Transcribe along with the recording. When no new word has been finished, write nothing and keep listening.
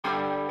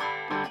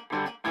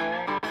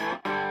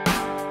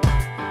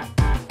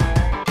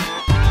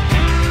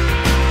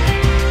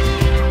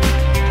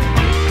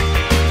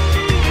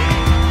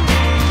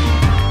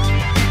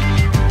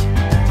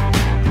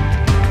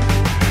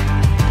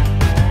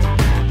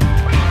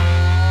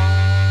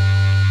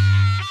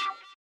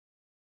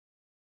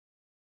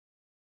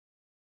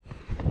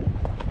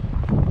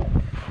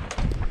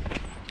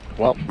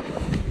well,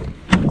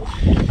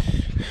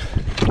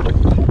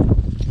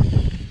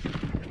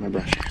 my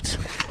brush hats.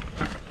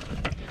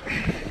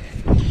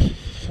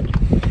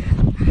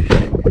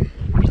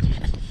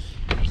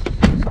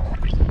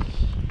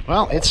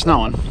 Well, it's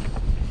snowing.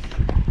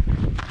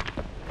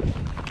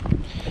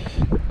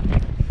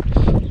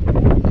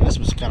 This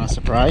was kind of a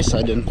surprise.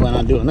 I didn't plan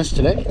on doing this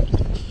today,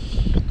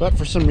 but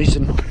for some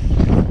reason,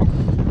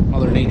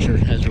 Mother Nature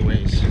has her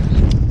ways. So,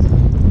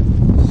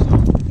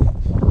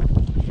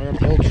 we're gonna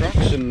pull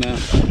trucks and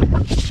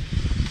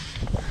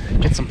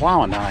get some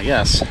plowing done, I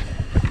guess.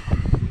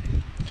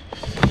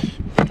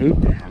 Oop,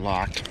 we're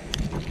locked.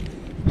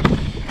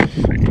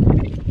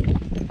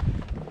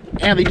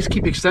 Yeah, they just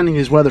keep extending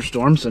these weather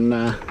storms and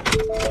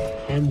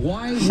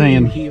why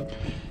saying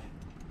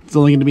it's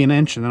only going to be an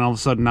inch, and then all of a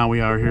sudden now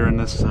we are here in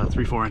this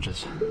 3-4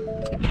 inches.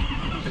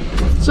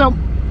 So,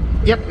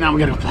 yep, now we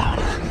got to go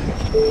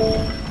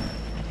plowing.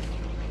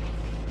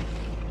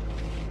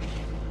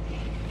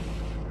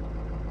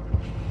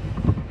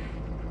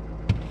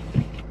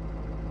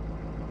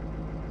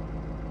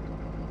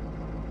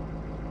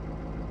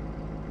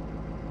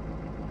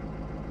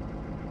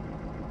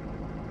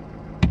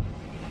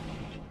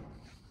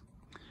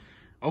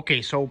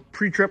 Okay, so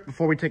pre-trip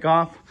before we take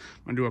off,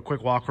 I'm gonna do a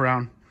quick walk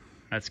around.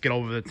 Let's get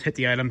over hit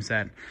the items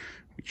that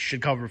we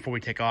should cover before we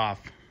take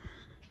off.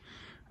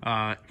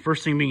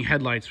 First thing being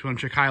headlights. We want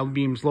to check high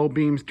beams, low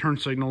beams, turn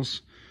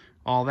signals,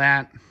 all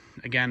that.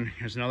 Again,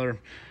 here's another.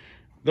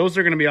 Those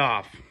are gonna be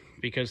off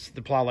because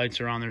the plow lights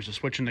are on. There's a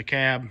switch in the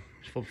cab,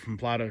 flip from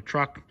plow to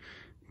truck,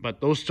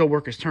 but those still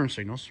work as turn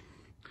signals.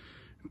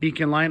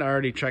 Beacon light, I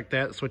already checked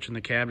that, switch in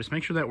the cab. Just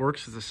make sure that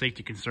works as a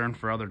safety concern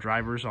for other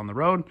drivers on the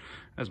road,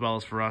 as well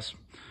as for us.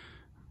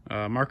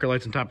 Marker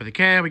lights on top of the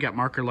cab. We got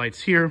marker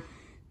lights here.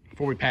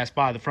 Before we pass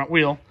by the front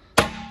wheel,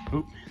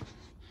 oop,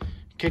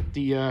 kick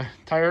the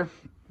tire,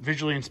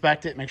 visually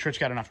inspect it, make sure it's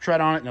got enough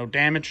tread on it, no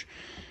damage.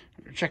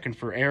 We're checking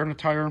for air in the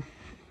tire.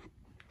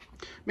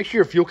 Make sure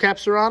your fuel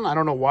caps are on. I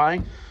don't know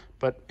why,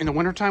 but in the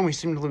wintertime, we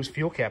seem to lose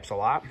fuel caps a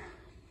lot.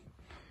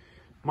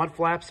 Mud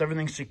flaps,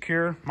 everything's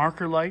secure.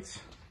 Marker lights.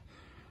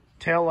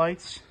 Tail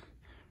lights,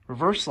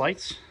 reverse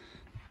lights.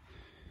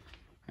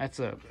 That's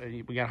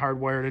we got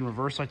hardwired in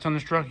reverse lights on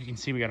this truck. You can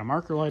see we got a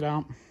marker light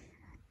out.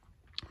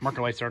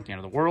 Marker lights aren't the end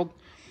of the world.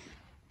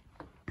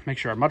 Make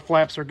sure our mud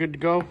flaps are good to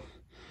go.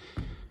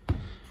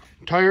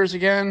 Tires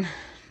again.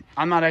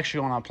 I'm not actually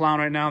going on plowing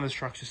right now. This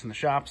truck's just in the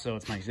shop, so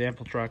it's my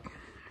example truck.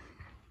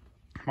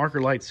 Marker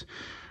lights,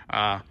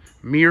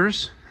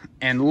 mirrors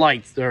and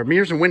lights. There are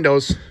mirrors and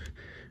windows.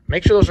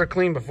 Make sure those are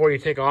clean before you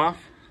take off.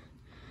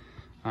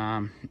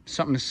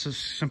 Something as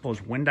simple as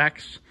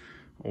Windex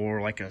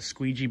or like a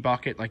squeegee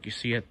bucket like you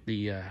see at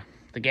the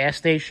gas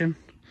station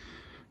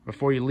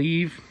before you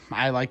leave.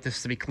 I like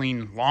this to be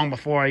clean long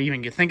before I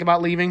even think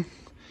about leaving.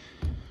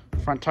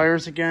 Front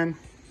tires again.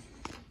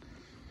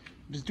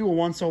 Just do a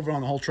once over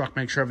on the whole truck,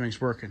 make sure everything's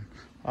working.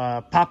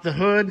 Pop the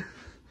hood.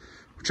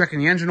 We're checking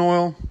the engine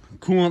oil,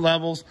 coolant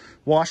levels,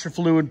 washer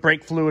fluid,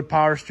 brake fluid,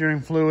 power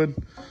steering fluid.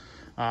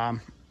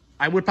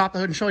 I would pop the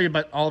hood and show you,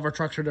 but all of our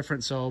trucks are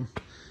different, so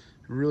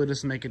it really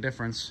doesn't make a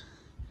difference.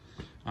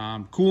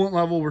 Coolant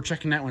level, we're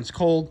checking that when it's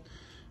cold.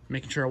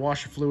 Making sure our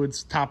washer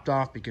fluid's topped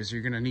off because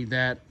you're gonna need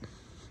that.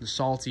 The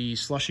salty,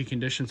 slushy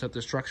conditions that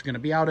this truck's gonna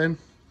be out in.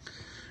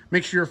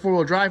 Make sure your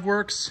 4-wheel drive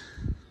works.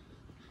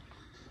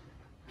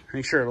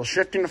 Make sure it'll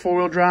shift into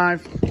 4-wheel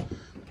drive.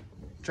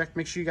 Check,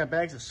 make sure you got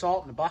bags of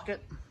salt in a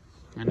bucket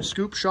and a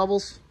scoop,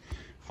 shovels,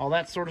 all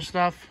that sort of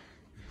stuff.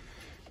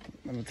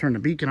 I'm gonna turn the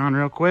beacon on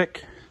real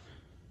quick.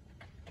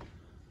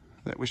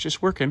 That was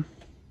just working.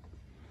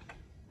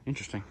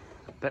 Interesting.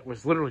 That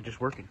was literally just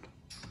working.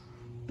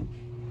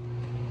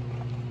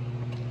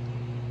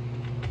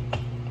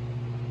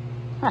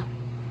 Huh.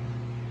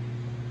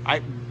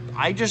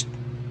 I just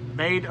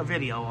made a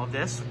video of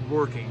this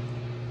working,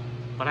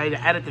 but I had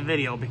to edit the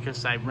video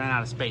because I ran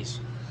out of space.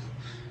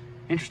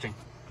 Interesting.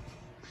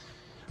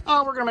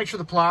 Oh, we're gonna make sure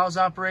the plow is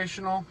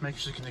operational. Make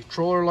sure the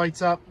controller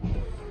lights up.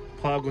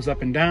 Plow goes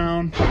up and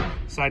down,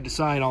 side to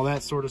side, all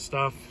that sort of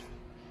stuff.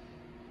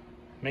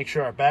 Make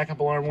sure our backup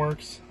alarm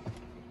works.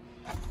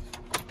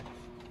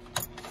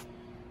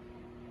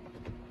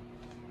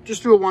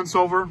 Just do it once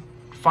over,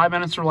 5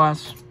 minutes or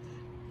less.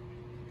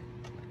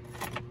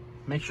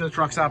 Make sure the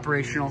truck's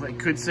operational. It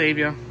could save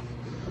you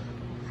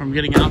from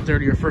getting out there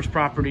to your first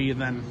property and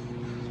then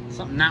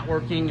something not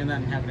working and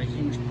then having a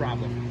huge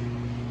problem.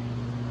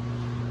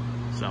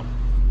 So.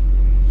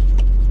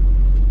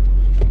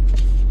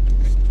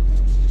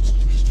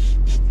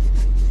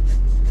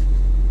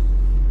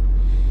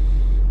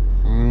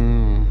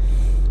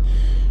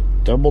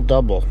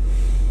 Double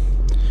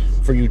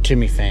for you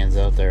Timmy fans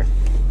out there.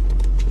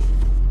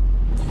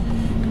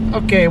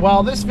 Okay,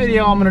 well, this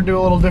video I'm going to do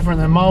a little different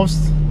than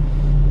most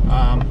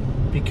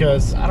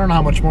because I don't know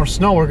how much more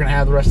snow we're going to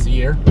have the rest of the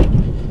year.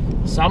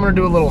 So I'm going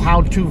to do a little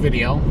how-to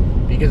video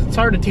because it's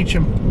hard to teach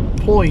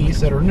employees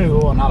that are new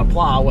on how to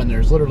plow when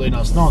there's literally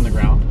no snow on the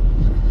ground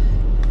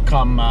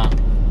come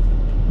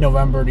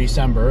November,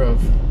 December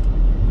of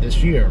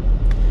this year.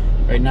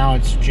 Right now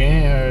it's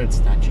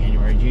not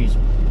January, geez.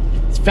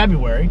 It's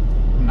February,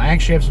 and I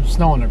actually have some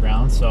snow on the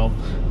ground, so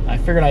I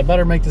figured I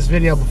better make this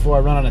video before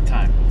I run out of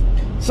time.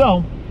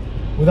 So,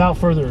 without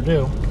further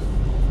ado,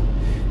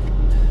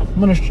 I'm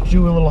going to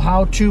do a little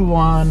how-to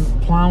on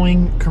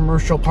plowing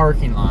commercial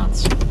parking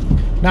lots.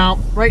 Now,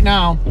 right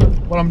now,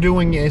 what I'm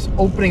doing is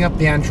opening up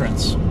the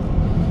entrance.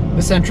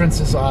 This entrance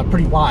is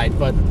pretty wide,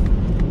 but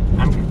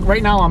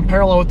right now I'm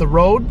parallel with the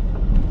road,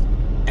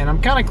 and I'm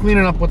kind of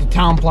cleaning up what the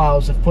town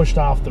plows have pushed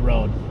off the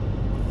road.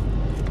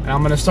 And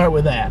I'm going to start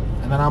with that,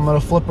 and then I'm going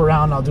to flip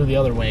around and I'll do the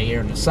other way here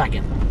in a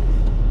second.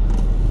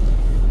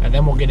 And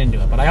then we'll get into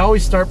it. But I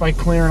always start by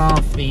clearing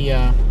off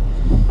the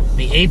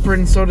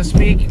apron, so to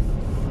speak,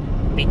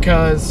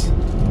 because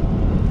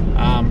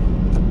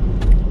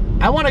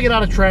I want to get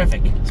out of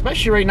traffic,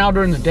 especially right now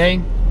during the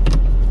day.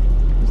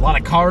 There's a lot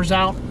of cars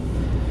out.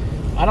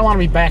 I don't want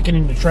to be backing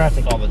into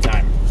traffic all the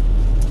time.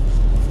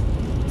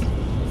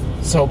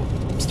 So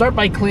start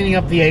by cleaning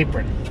up the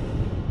apron.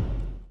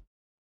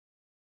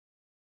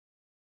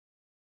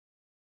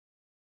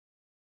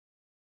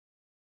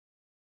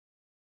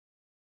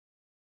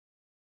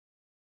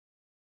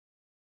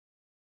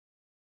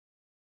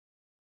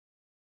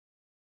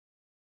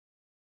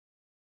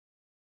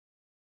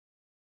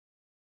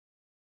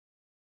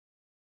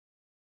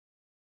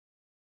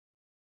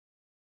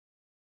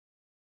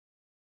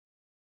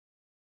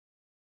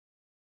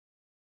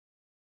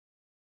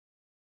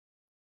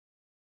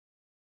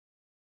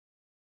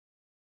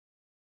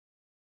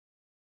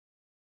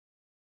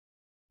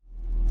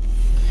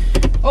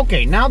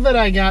 Okay, now that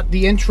I got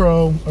the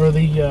intro, or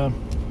the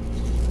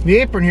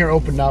apron here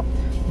opened up,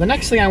 the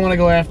next thing I want to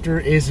go after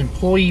is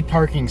employee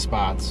parking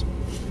spots.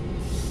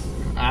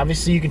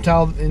 Obviously, you can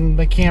tell in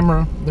the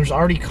camera, there's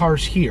already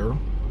cars here,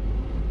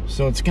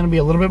 so it's going to be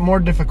a little bit more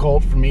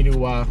difficult for me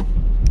to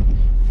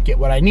get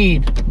what I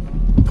need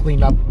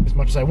cleaned up as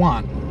much as I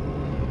want.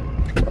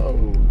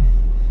 Oh,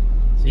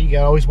 so you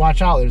gotta always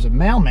watch out. There's a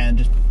mailman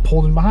just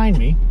pulled in behind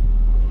me.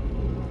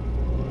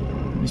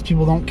 These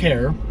people don't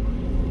care.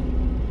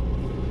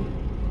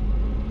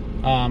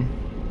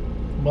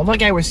 But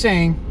like I was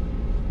saying,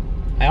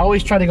 I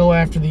always try to go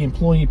after the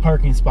employee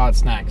parking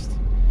spots next,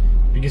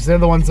 because they're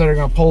the ones that are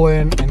going to pull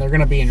in and they're going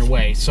to be in your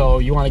way, so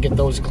you want to get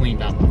those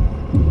cleaned up,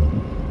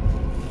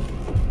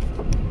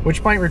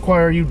 which might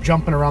require you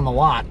jumping around the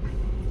lot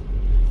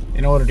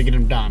in order to get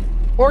them done,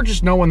 or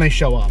just know when they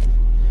show up.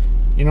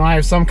 You know, I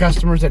have some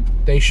customers that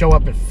they show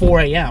up at 4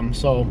 a.m.,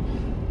 so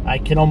I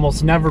can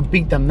almost never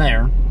beat them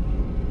there,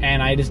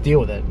 and I just deal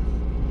with it.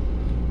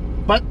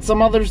 But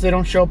some others, they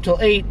don't show up till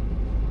 8,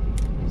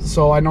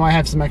 so I know I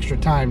have some extra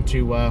time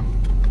to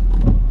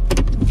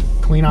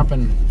clean up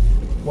and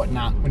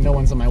whatnot when no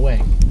one's in my way.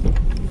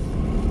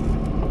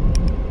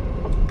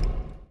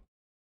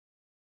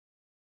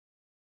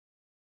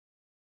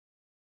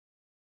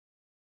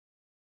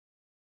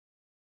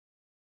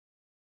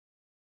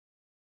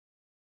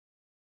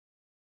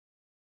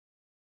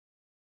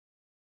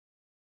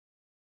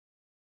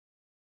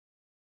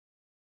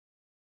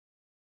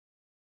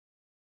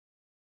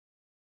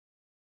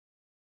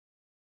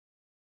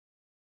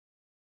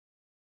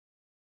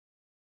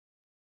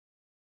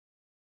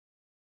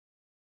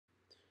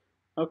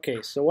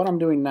 Okay, so what I'm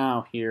doing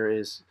now here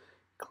is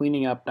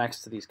cleaning up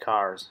next to these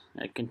cars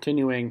and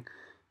continuing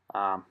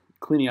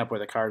cleaning up where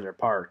the cars are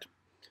parked.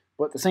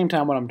 But at the same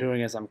time, what I'm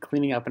doing is I'm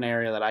cleaning up an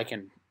area that I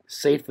can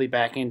safely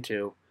back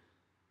into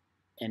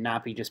and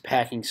not be just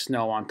packing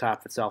snow on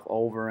top of itself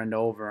over and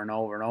over and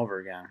over and over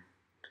again.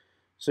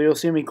 So you'll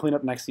see me clean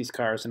up next to these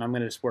cars, and I'm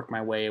going to just work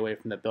my way away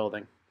from the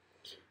building.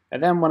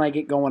 And then when I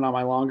get going on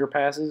my longer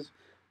passes,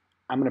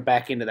 I'm going to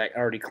back into that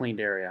already cleaned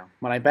area.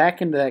 When I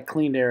back into that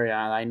cleaned area,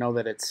 I know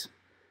that it's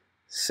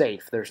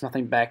safe. There's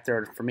nothing back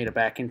there for me to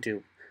back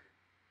into.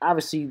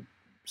 Obviously,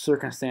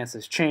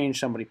 circumstances change,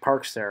 somebody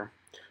parks there,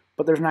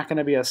 but there's not going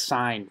to be a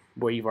sign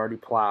where you've already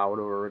plowed,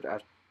 or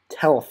a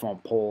telephone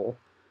pole,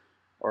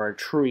 or a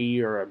tree,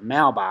 or a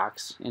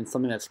mailbox in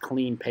something that's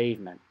clean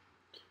pavement.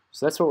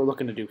 So that's what we're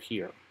looking to do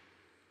here.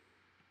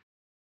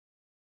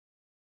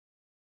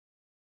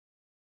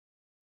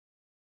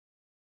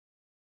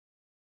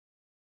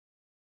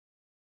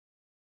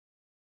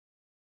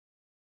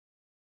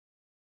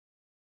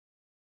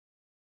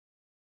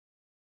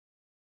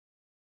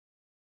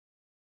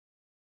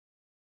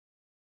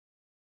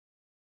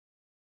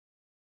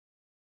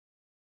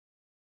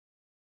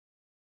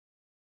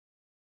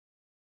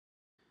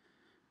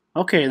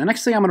 Okay, the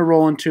next thing I'm going to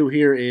roll into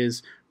here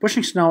is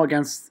pushing snow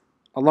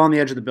along the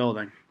edge of the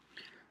building.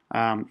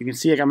 You can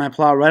see I got my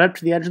plow right up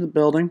to the edge of the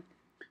building.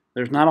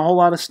 There's not a whole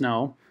lot of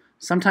snow.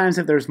 Sometimes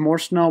if there's more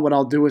snow, what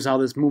I'll do is I'll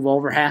just move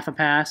over half a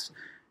pass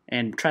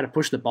and try to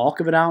push the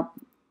bulk of it out.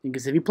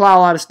 Because if you plow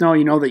a lot of snow,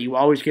 you know that you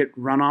always get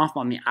runoff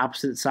on the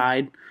opposite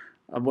side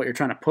of what you're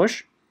trying to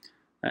push.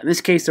 In this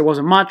case, there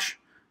wasn't much,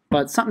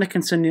 but something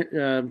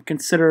to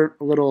consider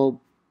a little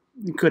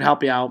could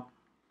help you out.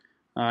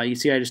 You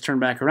see I just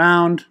turned back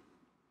around.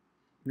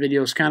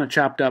 Video's kind of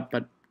chopped up,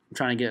 but I'm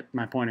trying to get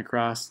my point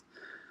across.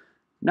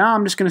 Now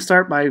I'm just going to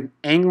start by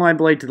angling my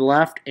blade to the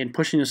left and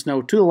pushing the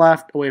snow to the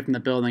left away from the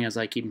building as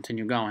I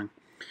continue going.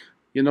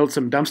 You'll note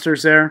some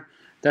dumpsters there.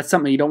 That's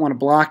something you don't want to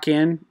block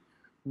in.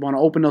 You want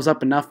to open those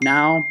up enough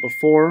now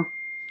before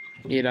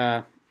it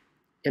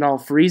all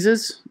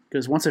freezes,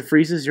 because once it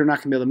freezes, you're not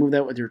going to be able to move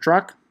that with your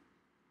truck.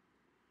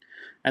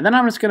 And then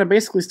I'm just going to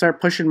basically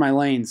start pushing my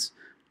lanes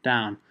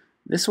down.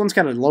 This one's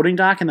got a loading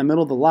dock in the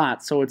middle of the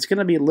lot, so it's going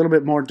to be a little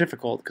bit more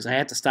difficult because I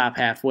have to stop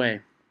halfway.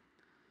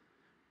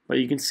 But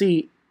you can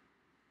see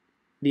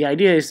the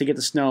idea is to get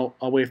the snow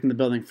away from the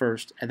building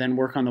first and then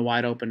work on the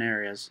wide open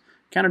areas.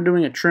 Kind of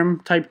doing a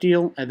trim type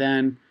deal and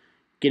then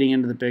getting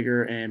into the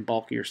bigger and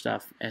bulkier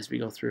stuff as we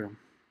go through.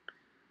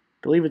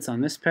 I believe it's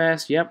on this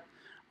pass. Yep.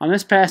 On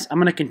this pass, I'm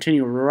going to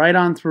continue right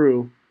on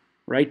through,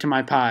 right to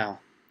my pile.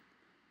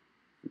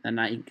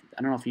 And I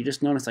don't know if you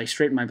just noticed, I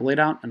straightened my blade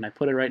out and I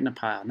put it right in the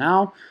pile.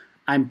 Now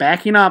I'm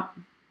backing up,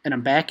 and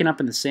I'm backing up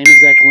in the same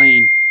exact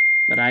lane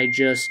that I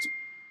just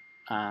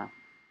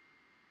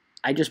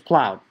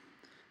plowed.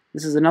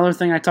 This is another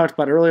thing I talked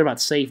about earlier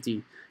about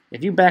safety.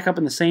 If you back up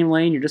in the same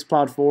lane you just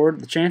plowed forward,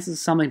 the chances of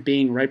something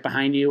being right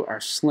behind you are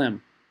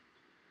slim.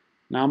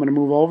 Now I'm going to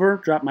move over,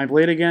 drop my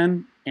blade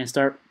again, and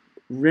start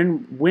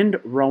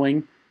wind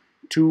rowing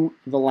to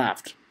the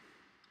left.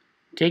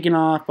 Taking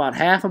off about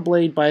half a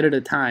blade bite at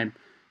a time.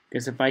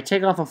 Because if I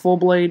take off a full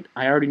blade,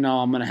 I already know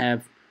I'm going to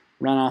have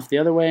run off the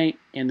other way,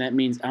 and that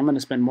means I'm going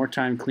to spend more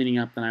time cleaning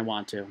up than I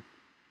want to.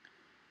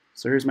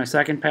 So here's my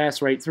second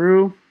pass right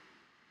through.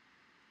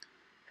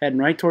 Heading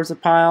right towards the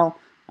pile.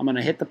 I'm going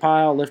to hit the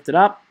pile, lift it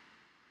up,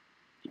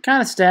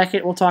 kind of stack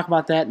it. We'll talk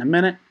about that in a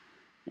minute.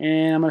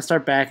 And I'm going to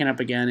start backing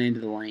up again into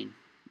the lane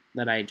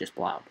that I just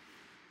plowed.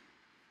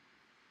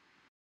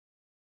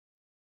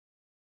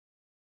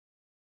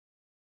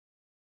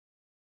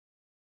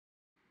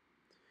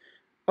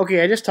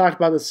 Okay, I just talked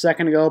about this a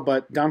second ago,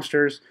 but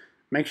dumpsters,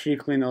 make sure you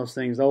clean those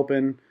things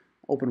open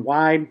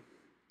wide.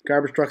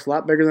 Garbage truck's a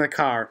lot bigger than a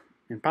car,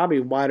 and probably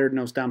wider than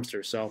those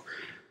dumpsters, so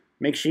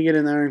make sure you get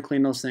in there and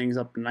clean those things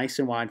up nice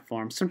and wide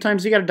for them.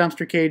 Sometimes you got a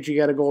dumpster cage you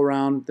got to go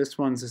around. This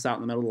one's just out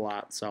in the middle of the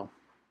lot, so.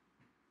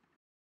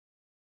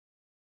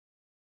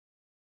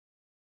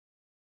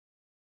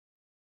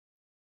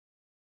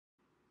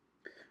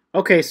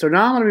 Okay, so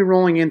now I'm going to be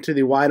rolling into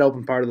the wide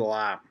open part of the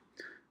lot.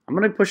 I'm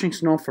going to be pushing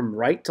snow from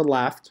right to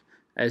left,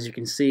 as you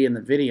can see in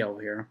the video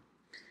here.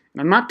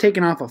 And I'm not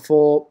taking off a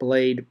full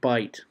blade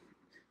bite.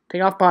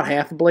 Take off about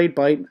half a blade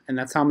bite, and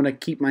that's how I'm going to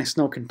keep my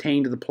snow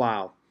contained to the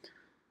plow.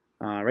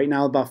 Right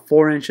now about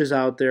 4 inches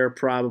out there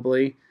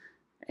probably,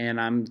 and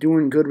I'm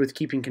doing good with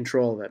keeping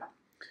control of it.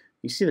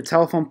 You see the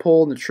telephone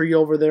pole and the tree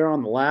over there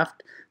on the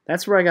left?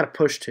 That's where I got to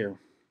push to.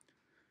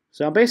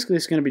 So I'm basically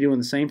just going to be doing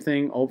the same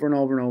thing over and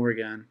over and over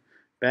again.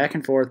 Back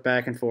and forth,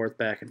 back and forth,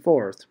 back and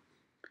forth.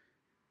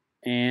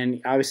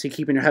 And obviously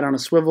keeping your head on a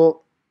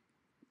swivel.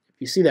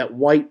 If you see that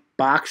white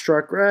box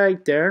truck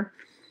right there,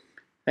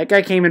 that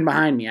guy came in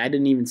behind me. I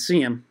didn't even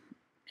see him,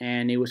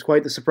 and it was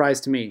quite the surprise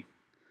to me.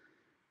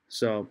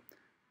 So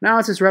now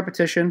it's just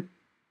repetition.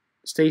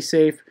 Stay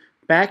safe.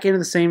 Back into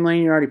the same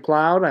lane you already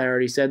plowed. I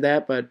already said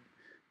that, but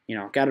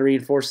got to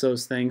reinforce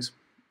those things.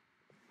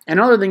 And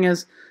another thing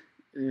is,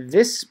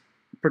 this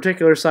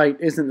particular site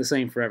isn't the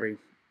same for every.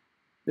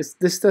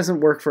 This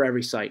doesn't work for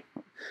every site.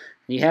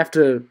 You have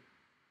to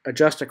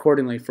adjust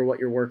accordingly for what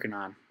you're working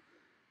on.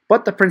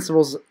 But the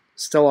principles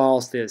still all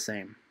stay the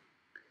same.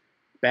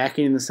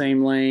 Backing in the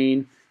same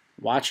lane,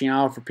 watching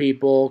out for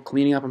people,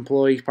 cleaning up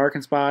employee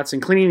parking spots,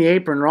 and cleaning the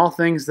apron are all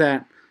things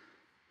that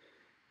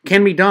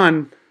can be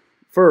done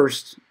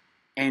first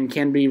and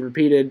can be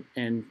repeated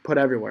and put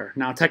everywhere.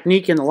 Now,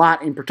 technique in the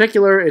lot in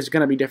particular is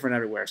going to be different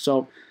everywhere.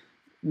 So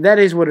that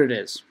is what it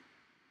is.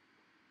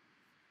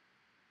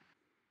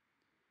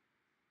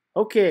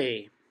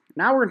 Okay,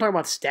 now we're going to talk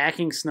about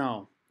stacking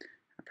snow.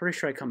 I'm pretty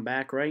sure I come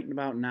back right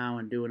about now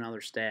and do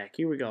another stack.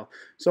 Here we go.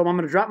 So I'm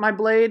going to drop my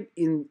blade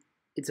in.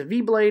 It's a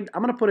V blade.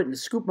 I'm going to put it in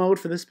scoop mode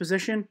for this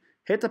position.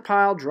 Hit the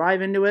pile,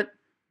 drive into it,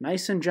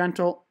 nice and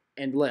gentle,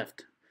 and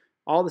lift.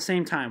 All at the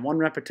same time, one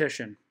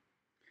repetition.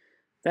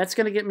 That's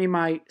going to get me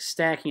my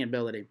stacking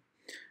ability.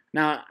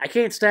 Now, I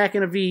can't stack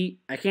in a V.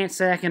 I can't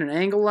stack in an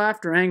angle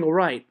left or angle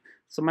right.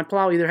 So my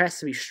plow either has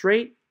to be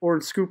straight or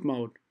in scoop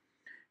mode.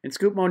 In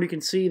scoop mode, you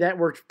can see that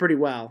worked pretty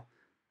well.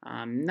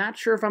 I'm not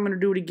sure if I'm going to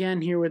do it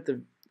again here with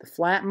the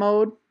flat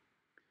mode.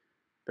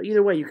 But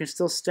either way, you can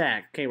still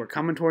stack. Okay, we're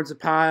coming towards the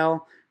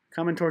pile.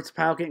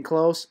 Getting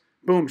close.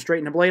 Boom,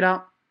 straighten the blade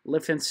out.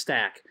 Lift and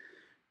stack.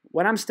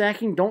 When I'm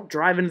stacking, don't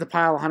drive into the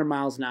pile 100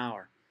 miles an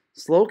hour.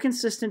 Slow,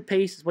 consistent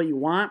pace is what you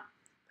want.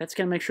 That's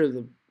going to make sure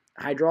the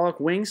hydraulic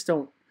wings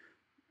don't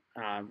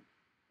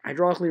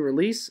hydraulically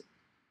release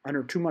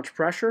under too much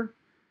pressure,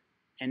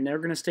 and they're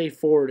going to stay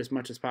forward as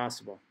much as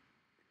possible.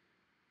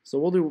 So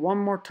we'll do one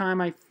more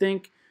time, I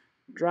think.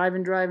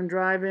 Driving.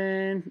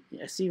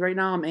 Yeah, see, right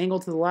now I'm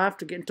angled to the left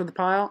to get into the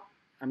pile.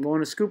 I'm going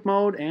to scoop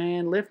mode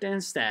and lift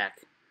and stack.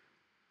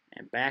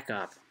 And back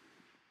up.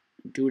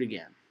 Do it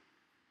again.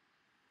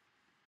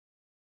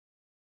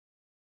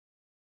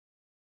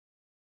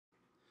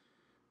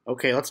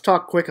 Okay, let's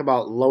talk quick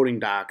about loading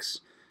docks.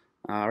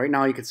 Right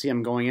now you can see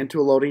I'm going into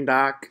a loading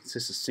dock. It's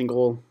just a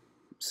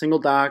single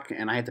dock,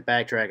 and I have to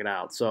back drag it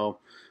out. So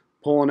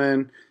pulling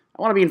in.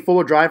 I want to be in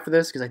full drive for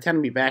this because I tend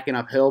to be backing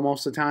uphill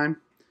most of the time.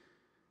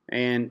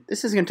 And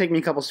this is going to take me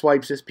a couple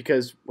swipes just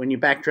because when you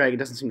back drag, it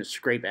doesn't seem to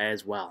scrape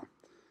as well.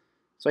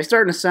 So I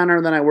start in the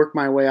center, then I work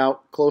my way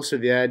out closer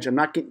to the edge. I'm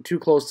not getting too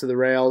close to the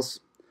rails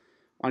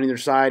on either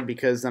side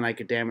because then I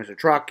could damage the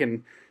truck.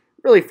 And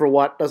really for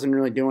what? Doesn't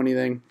really do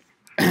anything.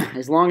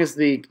 As long as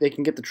they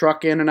can get the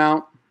truck in and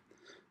out,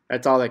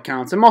 that's all that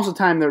counts. And most of the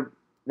time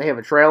they have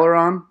a trailer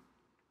on,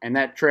 and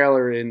that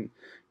trailer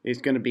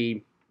is going to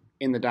be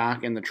in the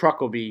dock, and the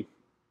truck will be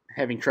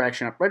having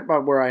traction up right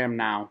about where I am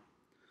now.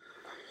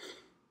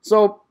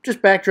 So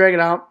just back drag it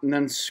out and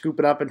then scoop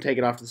it up and take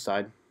it off to the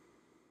side.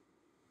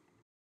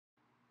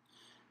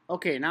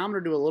 Okay, now I'm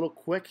going to do a little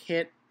quick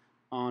hit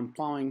on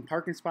plowing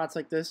parking spots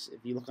like this. If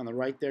you look on the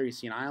right there, you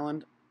see an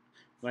island.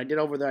 What I did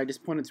over there, I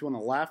just pointed to on the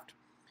left.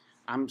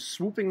 I'm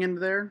swooping into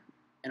there,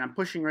 and I'm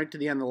pushing right to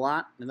the end of the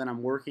lot, and then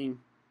I'm working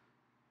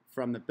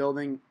from the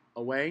building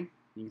away.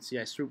 You can see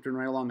I swooped in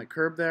right along the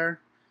curb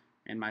there,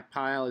 and my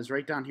pile is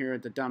right down here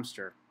at the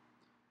dumpster.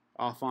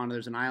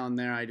 There's an island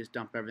there, I just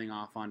dump everything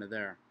off onto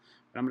there.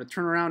 But I'm going to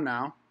turn around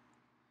now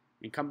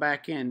and come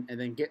back in and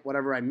then get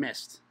whatever I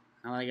missed.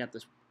 Now that I got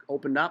this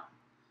opened up,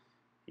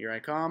 here I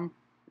come,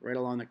 right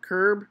along the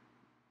curb,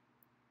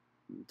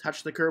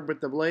 touch the curb with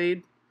the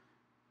blade.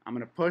 I'm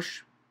going to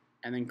push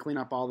and then clean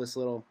up all this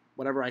little,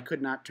 whatever I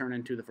could not turn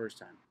into the first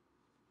time.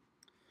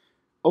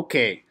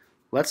 Okay,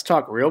 let's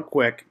talk real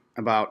quick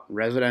about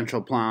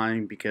residential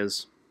plowing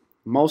because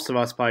most of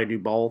us probably do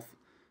both.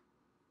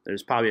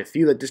 There's probably a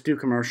few that just do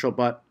commercial,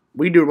 but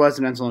we do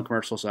residential and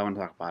commercial, so I want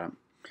to talk about them.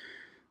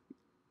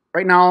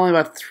 Right now, only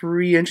about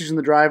 3 inches in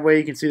the driveway.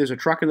 You can see there's a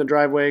truck in the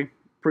driveway.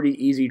 Pretty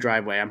easy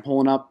driveway. I'm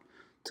pulling up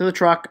to the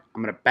truck.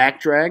 I'm going to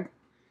back drag.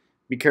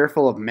 Be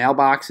careful of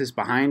mailboxes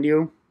behind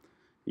you.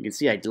 You can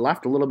see I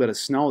left a little bit of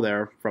snow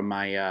there from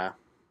my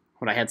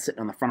what I had sitting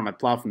on the front of my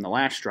plow from the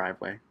last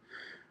driveway.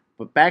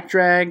 But back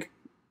drag,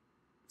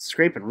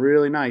 scraping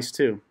really nice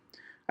too.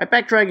 I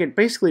back drag it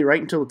basically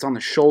right until it's on the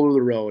shoulder of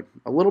the road.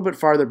 A little bit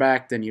farther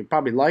back than you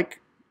probably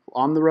like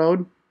on the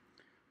road.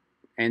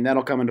 And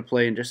that'll come into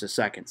play in just a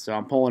second. So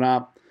I'm pulling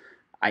up.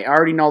 I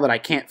already know that I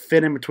can't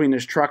fit in between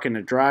this truck and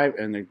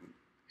the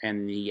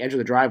edge of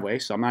the driveway,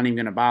 so I'm not even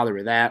going to bother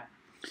with that.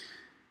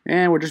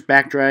 And we're just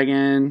back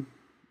dragging,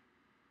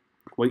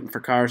 waiting for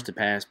cars to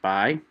pass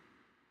by.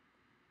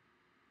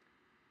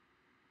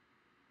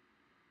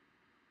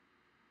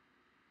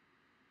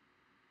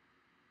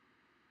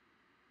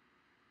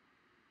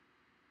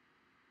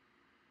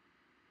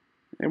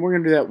 And we're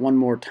going to do that one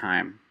more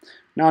time.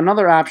 Now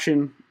another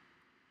option.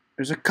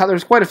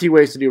 There's quite a few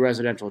ways to do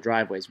residential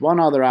driveways. One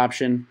other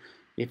option,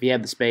 if you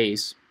have the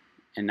space,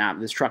 and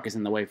not this truck is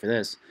in the way for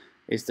this,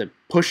 is to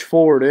push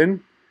forward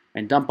in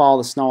and dump all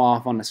the snow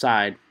off on the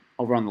side,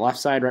 over on the left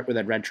side, right where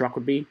that red truck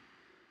would be.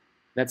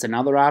 That's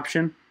another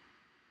option.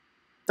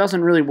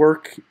 Doesn't really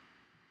work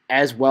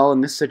as well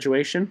in this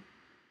situation,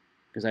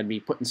 because I'd be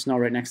putting snow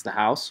right next to the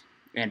house.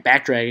 And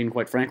back dragging,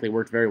 quite frankly,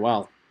 worked very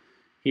well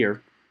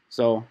here.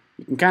 So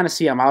you can kind of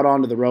see I'm out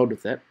onto the road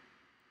with it.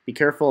 Be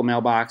careful of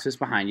mailboxes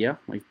behind you.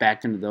 We've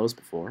backed into those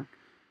before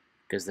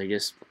because you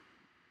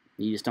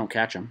just don't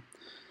catch them.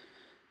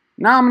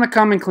 Now I'm going to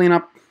come and clean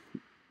up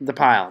the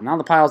pile. Now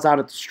the pile's out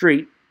at the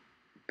street,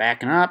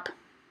 backing up.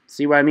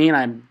 See what I mean?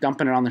 I'm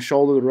dumping it on the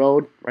shoulder of the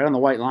road, right on the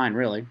white line,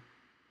 really.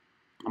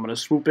 I'm going to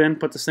swoop in,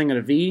 put this thing in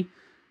a V,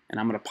 and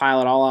I'm going to pile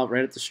it all out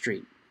right at the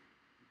street.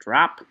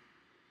 Drop,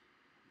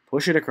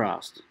 push it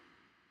across.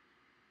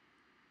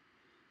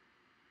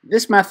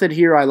 This method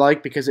here I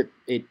like because it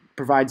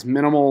provides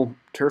minimal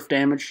turf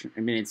damage. I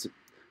mean,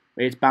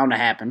 it's bound to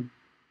happen,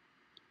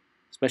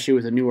 especially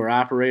with a newer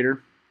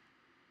operator.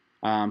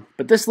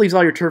 But this leaves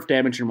all your turf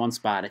damage in one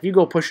spot. If you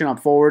go pushing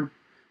up forward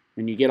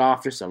and you get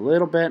off just a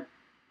little bit,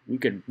 you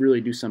could really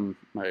do some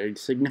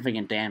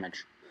significant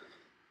damage.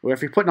 Where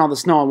if you're putting all the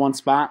snow in one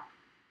spot,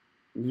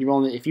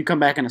 if you come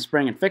back in the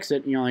spring and fix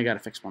it, you only got to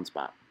fix one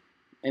spot.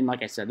 And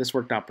like I said, this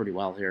worked out pretty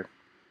well here.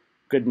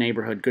 Good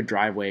neighborhood, good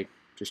driveway,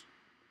 just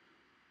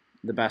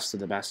the best of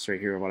the best right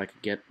here, what I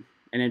could get.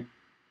 And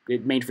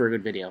it made for a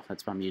good video.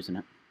 That's why I'm using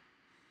it.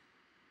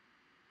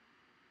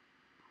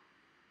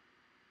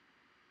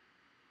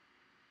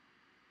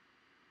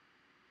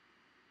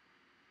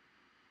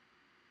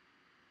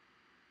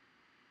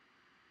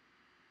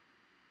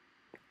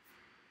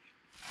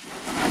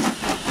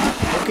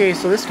 Okay,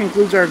 so this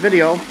concludes our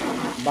video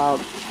about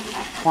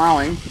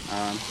plowing,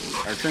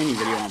 our training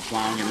video on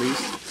plowing at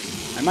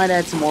least. I might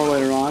add some more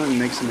later on and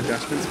make some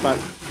adjustments, but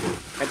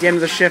at the end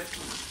of the shift,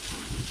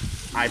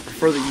 I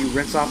prefer that you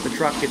rinse off the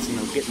truck, get in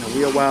the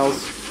wheel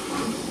wells.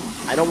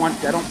 I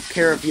don't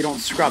care if you don't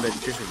scrub it,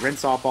 just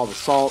rinse off all the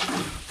salt,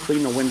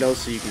 clean the windows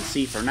so you can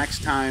see for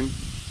next time.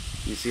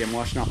 You see I'm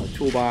washing off the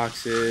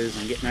toolboxes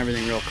and getting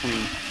everything real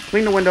clean.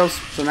 Clean the windows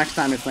so next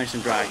time it's nice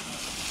and dry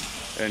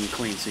and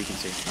clean so you can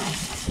see.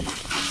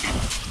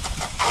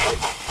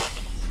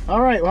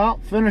 Alright, well,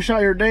 finish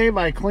out your day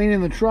by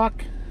cleaning the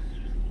truck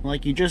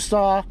like you just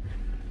saw.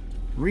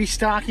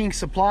 restocking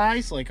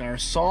supplies like our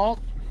salt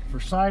for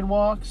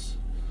sidewalks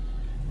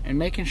and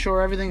making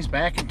sure everything's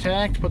back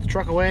intact. Put the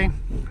truck away.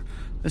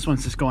 This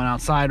one's just going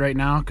outside right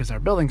now because our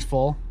building's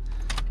full,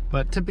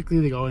 but typically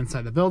they go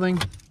inside the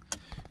building,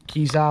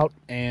 keys out,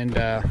 and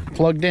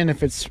plugged in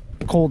if it's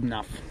cold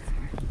enough.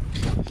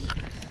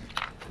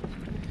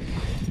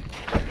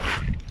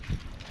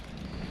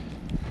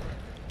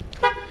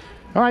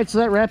 Alright, so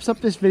that wraps up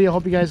this video.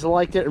 Hope you guys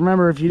liked it.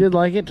 Remember, if you did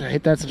like it,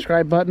 hit that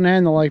subscribe button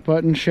and the like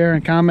button, share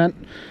and comment.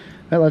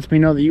 That lets me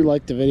know that you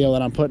liked the video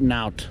that I'm putting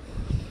out.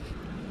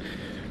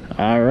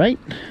 Alright,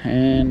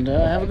 and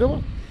have a good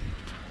one.